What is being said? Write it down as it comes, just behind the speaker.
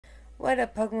What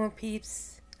up, Pokemon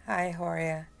peeps? Hi, how are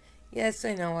ya? Yes,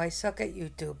 I know, I suck at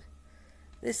YouTube.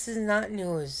 This is not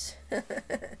news.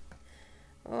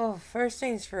 Oh, first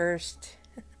things first.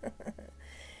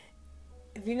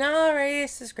 If you're not already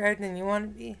subscribed and you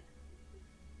want to be,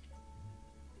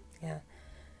 yeah,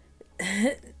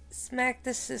 smack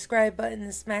the subscribe button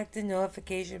and smack the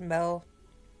notification bell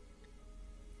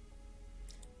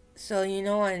so you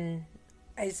know when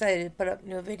I decided to put up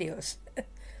new videos.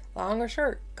 Long or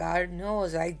short, God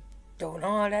knows I don't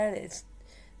know how that is.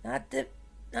 Not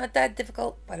not that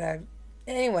difficult, but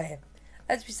anyway,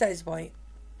 that's besides the point.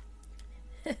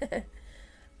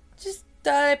 Just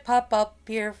thought I'd pop up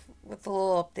here with a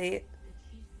little update.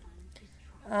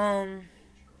 Um,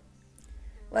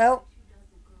 well,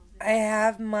 I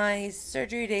have my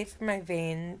surgery date for my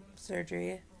vein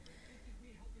surgery,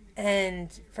 and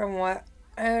from what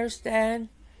I understand,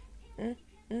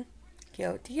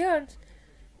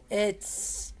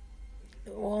 it's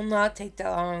it will not take that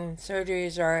long.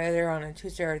 Surgeries are either on a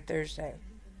Tuesday or Thursday,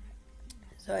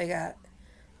 so I got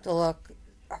to look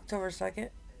October 2nd.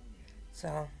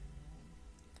 So,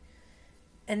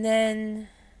 and then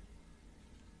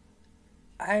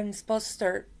I'm supposed to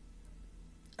start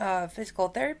physical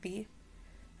therapy.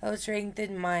 I was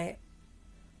strengthened my,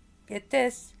 get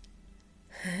this,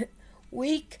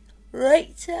 weak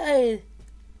right side.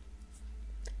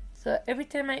 So every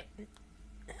time it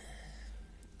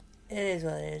is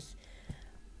what it is.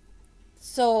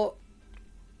 So,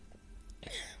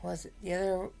 was it the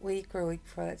other week or week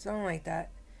before that? Something like that.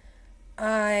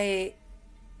 I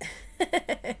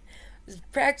was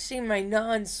practicing my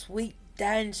non-sweet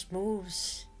dance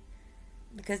moves.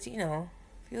 Because, you know,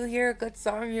 if you hear a good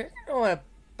song, you're going to want to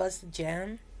bust a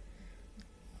jam.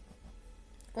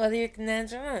 Whether you can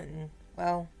dance or not. And,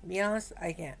 well, to be honest,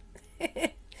 I can't.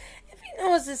 If you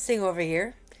notice this thing over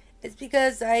here, it's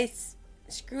because I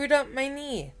screwed up my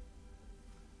knee.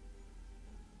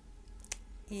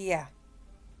 Yeah.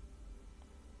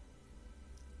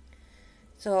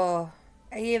 So,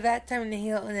 I gave that time to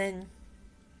heal, and then,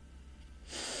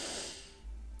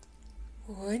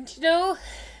 wouldn't you know,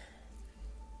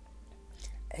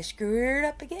 I screwed it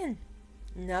up again.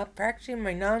 Not practicing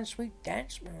my non-sweet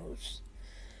dance moves,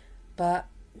 but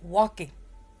walking.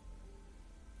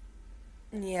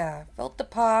 Yeah, felt the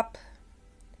pop.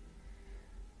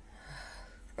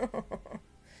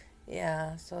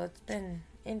 Yeah, so it's been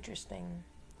interesting.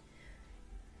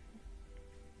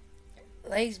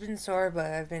 Legs been sore, but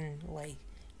I've been like,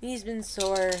 knees been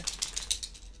sore.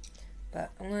 But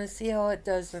I'm gonna see how it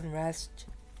does on rest.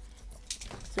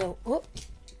 So, whoop.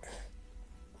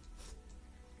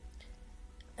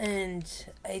 And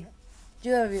I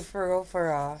do have a referral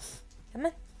for come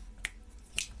on,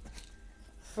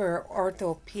 for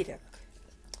orthopedic.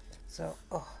 So,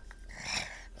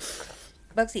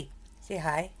 Bugsy, say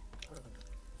hi.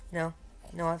 No,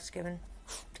 I've skipping.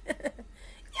 You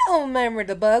don't remember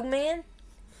the bug man?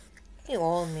 You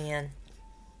old man.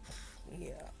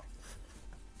 Yeah.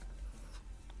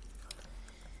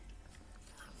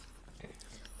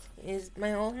 Is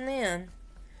my old man.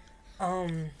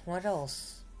 What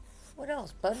else? What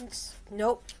else? Bugs?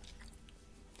 Nope.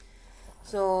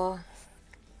 So,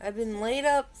 I've been laid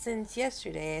up since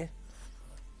yesterday.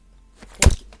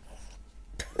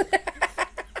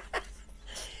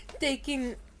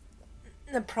 Taking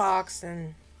the prox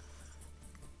and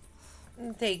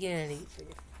taking it easy.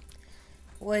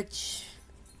 Which,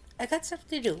 I got stuff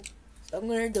to do. So I'm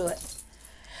gonna do it.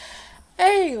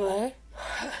 Anyway.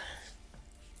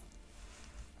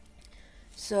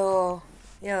 So,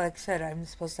 yeah, like I said, I'm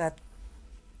supposed to have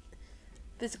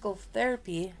physical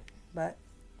therapy, but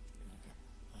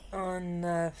on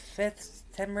the 5th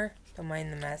September, don't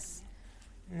mind the mess,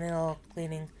 middle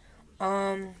cleaning,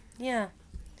 yeah,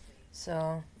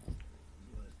 so,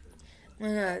 I'm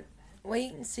gonna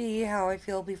wait and see how I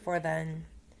feel before then.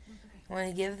 I want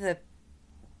to give the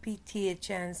PT a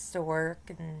chance to work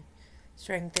and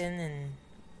strengthen and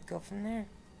go from there.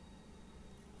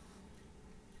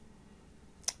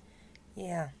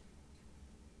 Yeah.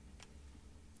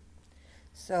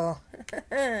 So,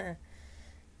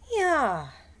 yeah,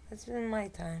 that's been my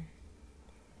time.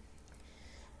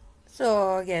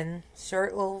 So, again,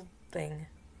 short little thing.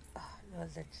 Oh, no,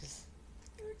 that just,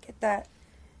 get that.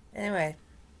 Anyway,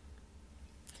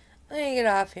 I'm gonna get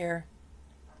off here.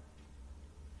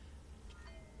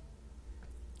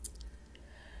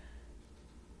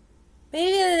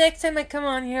 Maybe the next time I come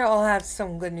on here, I'll have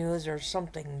some good news or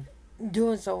something.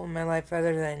 Doing something in my life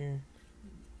other than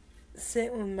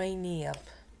sitting with my knee up.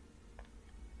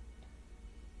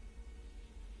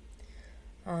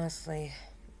 Honestly.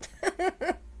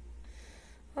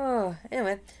 Oh,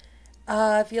 anyway.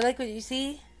 If you like what you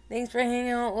see, thanks for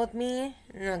hanging out with me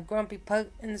in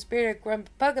the spirit of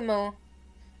Grumpy Pugamo.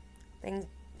 Thanks.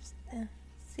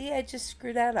 See, I just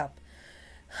screwed that up.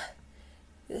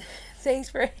 Thanks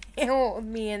for hanging out with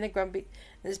me in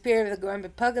the spirit of the Grumpy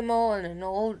Pugamo and an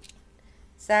old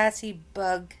sassy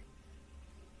bug,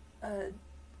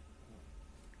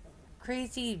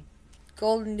 crazy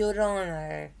golden doodle and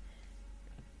a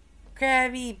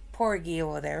crabby porgy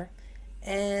over there.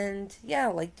 And yeah,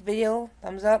 like the video,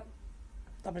 thumbs up,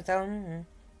 thumbs down,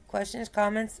 questions,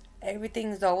 comments,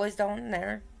 everything's always down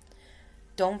there.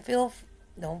 Feel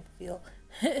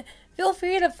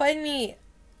free to find me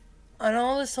on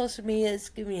all the social medias.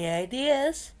 Give me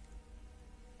ideas.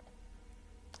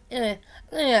 Anyway,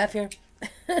 I'm gonna get off here.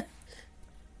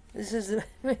 This is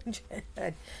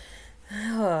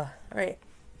alright.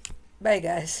 Bye,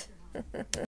 guys.